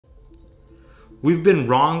We've been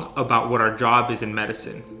wrong about what our job is in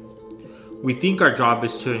medicine. We think our job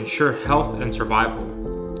is to ensure health and survival,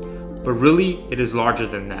 but really it is larger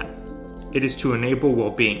than that. It is to enable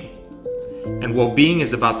well-being. And well-being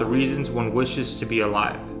is about the reasons one wishes to be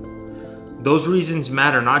alive. Those reasons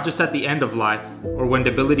matter not just at the end of life or when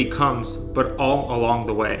debility comes, but all along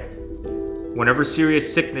the way. Whenever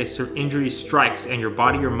serious sickness or injury strikes and your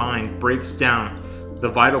body or mind breaks down, the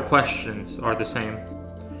vital questions are the same.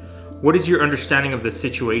 What is your understanding of the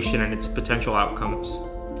situation and its potential outcomes?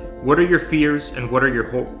 What are your fears and what are your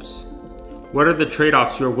hopes? What are the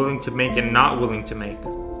trade-offs you are willing to make and not willing to make?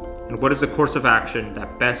 And what is the course of action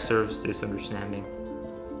that best serves this understanding?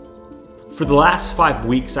 For the last 5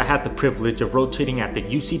 weeks, I had the privilege of rotating at the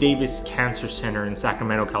UC Davis Cancer Center in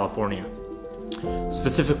Sacramento, California,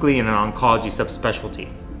 specifically in an oncology subspecialty.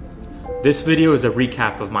 This video is a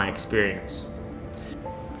recap of my experience.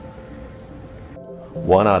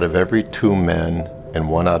 1 out of every 2 men and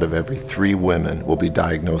 1 out of every 3 women will be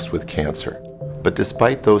diagnosed with cancer. But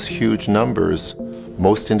despite those huge numbers,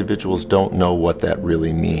 most individuals don't know what that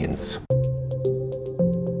really means.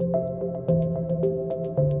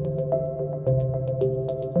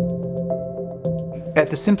 At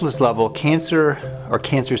the simplest level, cancer or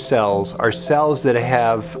cancer cells are cells that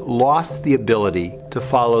have lost the ability to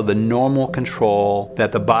follow the normal control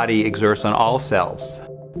that the body exerts on all cells.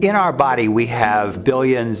 In our body, we have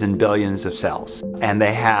billions and billions of cells, and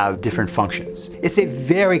they have different functions. It's a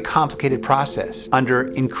very complicated process under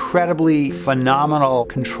incredibly phenomenal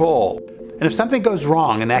control. And if something goes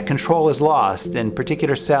wrong and that control is lost, and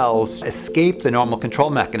particular cells escape the normal control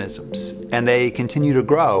mechanisms, and they continue to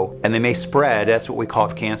grow, and they may spread, that's what we call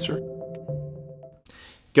cancer.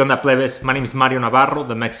 ¿Qué onda, plebes? My name is Mario Navarro,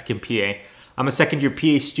 the Mexican PA. I'm a second-year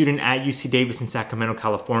PA student at UC Davis in Sacramento,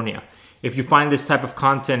 California. If you find this type of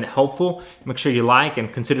content helpful, make sure you like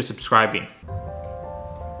and consider subscribing.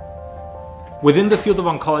 Within the field of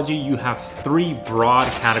oncology, you have 3 broad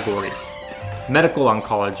categories: medical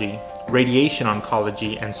oncology, radiation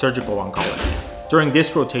oncology, and surgical oncology. During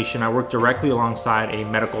this rotation, I work directly alongside a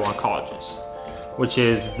medical oncologist, which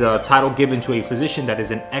is the title given to a physician that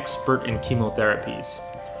is an expert in chemotherapies.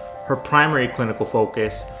 Her primary clinical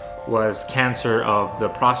focus was cancer of the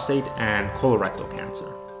prostate and colorectal cancer.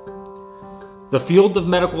 The field of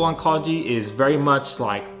medical oncology is very much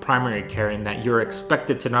like primary care in that you're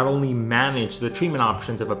expected to not only manage the treatment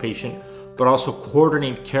options of a patient, but also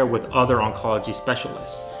coordinate care with other oncology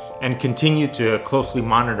specialists and continue to closely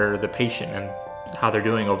monitor the patient and how they're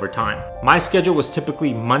doing over time. My schedule was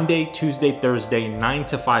typically Monday, Tuesday, Thursday, 9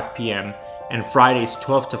 to 5 p.m. and Fridays,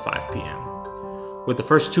 12 to 5 p.m. with the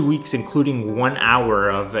first 2 weeks including 1 hour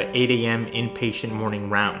of 8 a.m. inpatient morning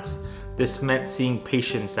rounds. This meant seeing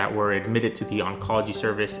patients that were admitted to the oncology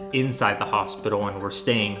service inside the hospital and were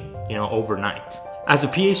staying, overnight. As a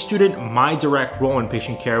PA student, my direct role in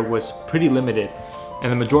patient care was pretty limited,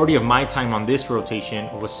 and the majority of my time on this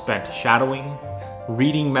rotation was spent shadowing,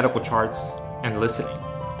 reading medical charts, and listening.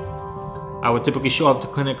 I would typically show up to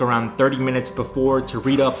clinic around 30 minutes before to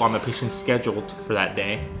read up on the patient scheduled for that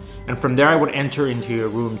day, and from there I would enter into a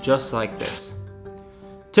room just like this.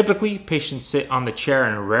 Typically, patients sit on the chair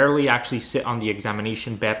and rarely actually sit on the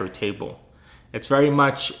examination bed or table. It's very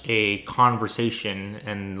much a conversation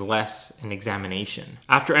and less an examination.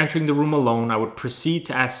 After entering the room alone, I would proceed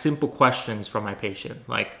to ask simple questions from my patient,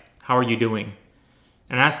 like, "How are you doing?"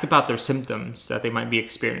 and ask about their symptoms that they might be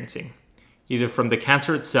experiencing, either from the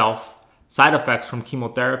cancer itself, side effects from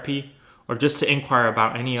chemotherapy, or just to inquire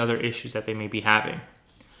about any other issues that they may be having.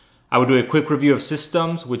 I would do a quick review of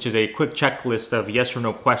systems, which is a quick checklist of yes or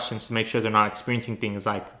no questions to make sure they're not experiencing things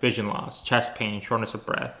like vision loss, chest pain, shortness of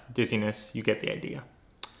breath, dizziness. You get the idea.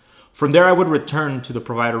 From there, I would return to the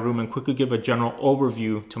provider room and quickly give a general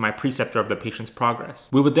overview to my preceptor of the patient's progress.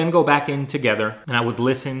 We would then go back in together and I would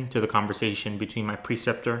listen to the conversation between my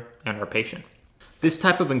preceptor and our patient. This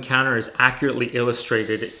type of encounter is accurately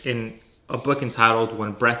illustrated in a book entitled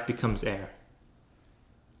When Breath Becomes Air.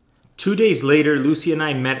 2 days later, Lucy and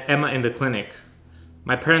I met Emma in the clinic.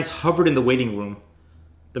 My parents hovered in the waiting room.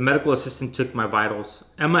 The medical assistant took my vitals.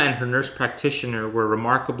 Emma and her nurse practitioner were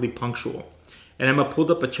remarkably punctual, and Emma pulled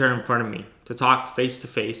up a chair in front of me to talk face to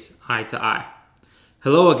face, eye to eye.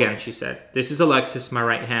 "Hello again," she said. "This is Alexis, my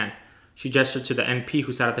right hand." She gestured to the NP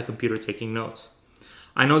who sat at the computer taking notes.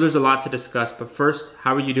 "I know there's a lot to discuss, but first,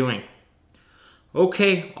 how are you doing?"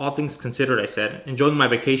 "Okay, all things considered," I said. "Enjoying my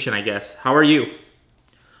vacation, I guess. How are you?"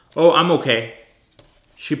 "Oh, I'm okay."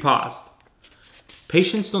 She paused.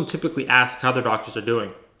 Patients don't typically ask how their doctors are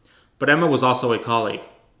doing, but Emma was also a colleague.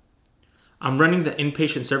 "I'm running the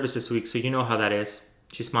inpatient service this week, so you know how that is."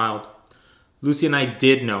 She smiled. Lucy and I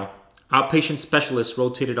did know. Outpatient specialists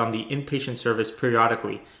rotated on the inpatient service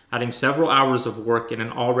periodically, adding several hours of work in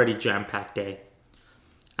an already jam-packed day.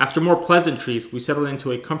 After more pleasantries, we settled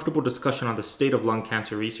into a comfortable discussion on the state of lung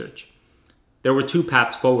cancer research. There were two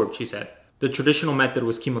paths forward, she said. The traditional method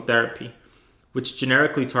was chemotherapy, which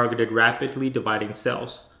generically targeted rapidly dividing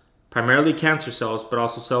cells, primarily cancer cells, but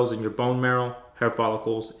also cells in your bone marrow, hair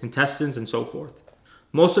follicles, intestines, and so forth.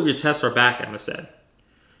 Most of your tests are back, Emma said.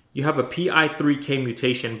 You have a PI3K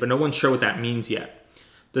mutation, but no one's sure what that means yet.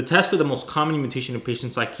 The test for the most common mutation in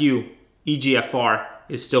patients like you, EGFR,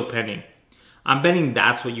 is still pending. I'm betting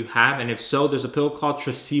that's what you have, and if so, there's a pill called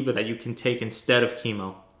Tresiva that you can take instead of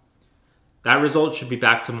chemo. That result should be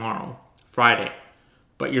back tomorrow, Friday,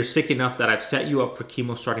 but you're sick enough that I've set you up for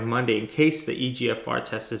chemo starting Monday in case the EGFR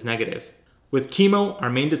test is negative. With chemo, our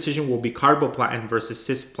main decision will be carboplatin versus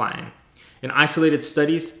cisplatin. In isolated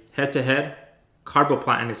studies, head-to-head,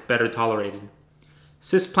 carboplatin is better tolerated.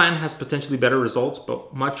 Cisplatin has potentially better results,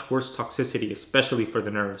 but much worse toxicity, especially for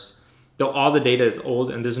the nerves. Though all the data is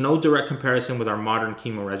old and there's no direct comparison with our modern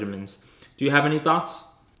chemo regimens. Do you have any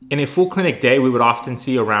thoughts? In a full clinic day, we would often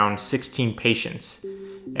see around 16 patients,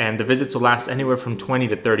 and the visits will last anywhere from 20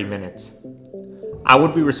 to 30 minutes. I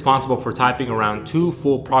would be responsible for typing around 2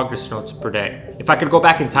 full progress notes per day. If I could go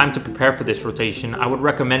back in time to prepare for this rotation, I would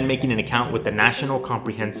recommend making an account with the National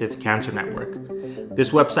Comprehensive Cancer Network.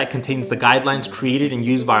 This website contains the guidelines created and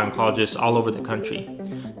used by oncologists all over the country.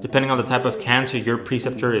 Depending on the type of cancer your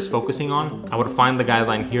preceptor is focusing on, I would find the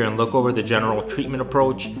guideline here and look over the general treatment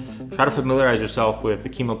approach. Try to familiarize yourself with the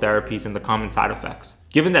chemotherapies and the common side effects.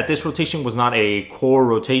 Given that this rotation was not a core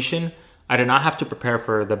rotation, I did not have to prepare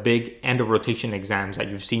for the big end of rotation exams that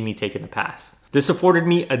you've seen me take in the past. This afforded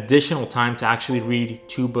me additional time to actually read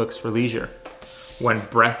 2 books for leisure. When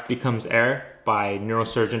Breath Becomes Air by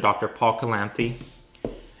neurosurgeon Dr. Paul Calanthe,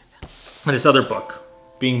 and this other book,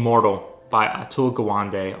 Being Mortal by Atul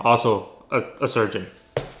Gawande, also a surgeon.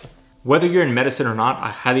 Whether you're in medicine or not, I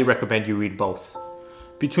highly recommend you read both.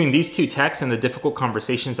 Between these 2 texts and the difficult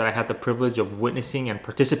conversations that I had the privilege of witnessing and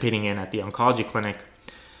participating in at the oncology clinic,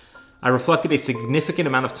 I reflected a significant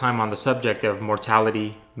amount of time on the subject of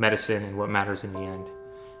mortality, medicine, and what matters in the end.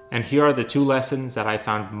 And here are the 2 lessons that I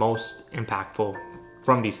found most impactful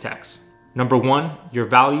from these texts. Number 1, your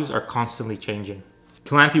values are constantly changing.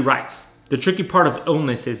 Calanthe writes, the tricky part of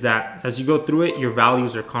illness is that as you go through it, your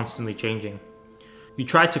values are constantly changing. You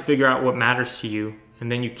try to figure out what matters to you, and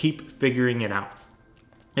then you keep figuring it out.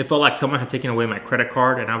 It felt like someone had taken away my credit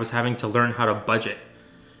card and I was having to learn how to budget.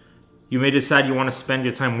 You may decide you want to spend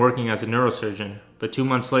your time working as a neurosurgeon, but 2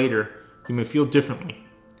 months later, you may feel differently.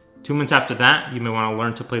 2 months after that, you may want to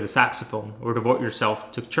learn to play the saxophone or devote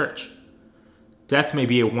yourself to church. Death may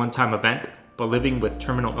be a one-time event, but living with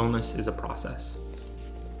terminal illness is a process.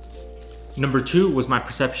 Number 2 was my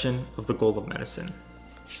perception of the goal of medicine.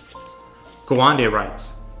 Gawande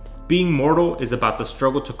writes, being mortal is about the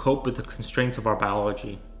struggle to cope with the constraints of our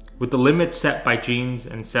biology, with the limits set by genes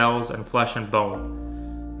and cells and flesh and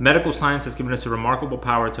bone. Medical science has given us a remarkable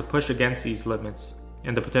power to push against these limits,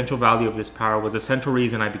 and the potential value of this power was a central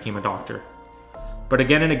reason I became a doctor. But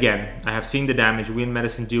again and again, I have seen the damage we in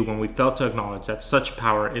medicine do when we fail to acknowledge that such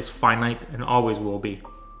power is finite and always will be.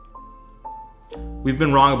 We've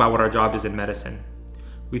been wrong about what our job is in medicine.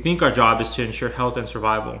 We think our job is to ensure health and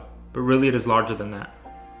survival, but really it is larger than that.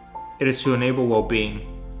 It is to enable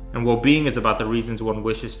well-being, and well-being is about the reasons one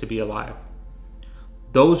wishes to be alive.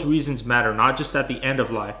 Those reasons matter not just at the end of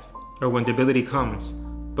life, or when debility comes,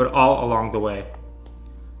 but all along the way.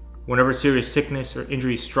 Whenever serious sickness or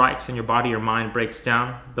injury strikes and your body or mind breaks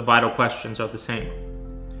down, the vital questions are the same.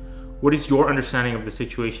 What is your understanding of the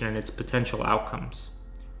situation and its potential outcomes?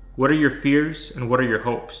 What are your fears and what are your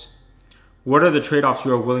hopes? What are the trade-offs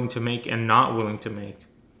you are willing to make and not willing to make?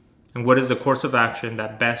 And what is the course of action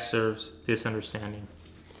that best serves this understanding?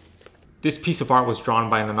 This piece of art was drawn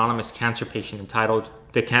by an anonymous cancer patient entitled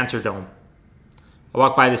The Cancer Dome. I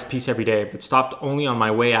walk by this piece every day, but stopped only on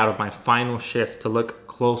my way out of my final shift to look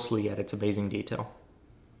closely at its amazing detail.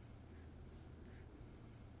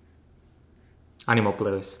 Ánimo,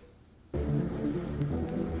 plebes.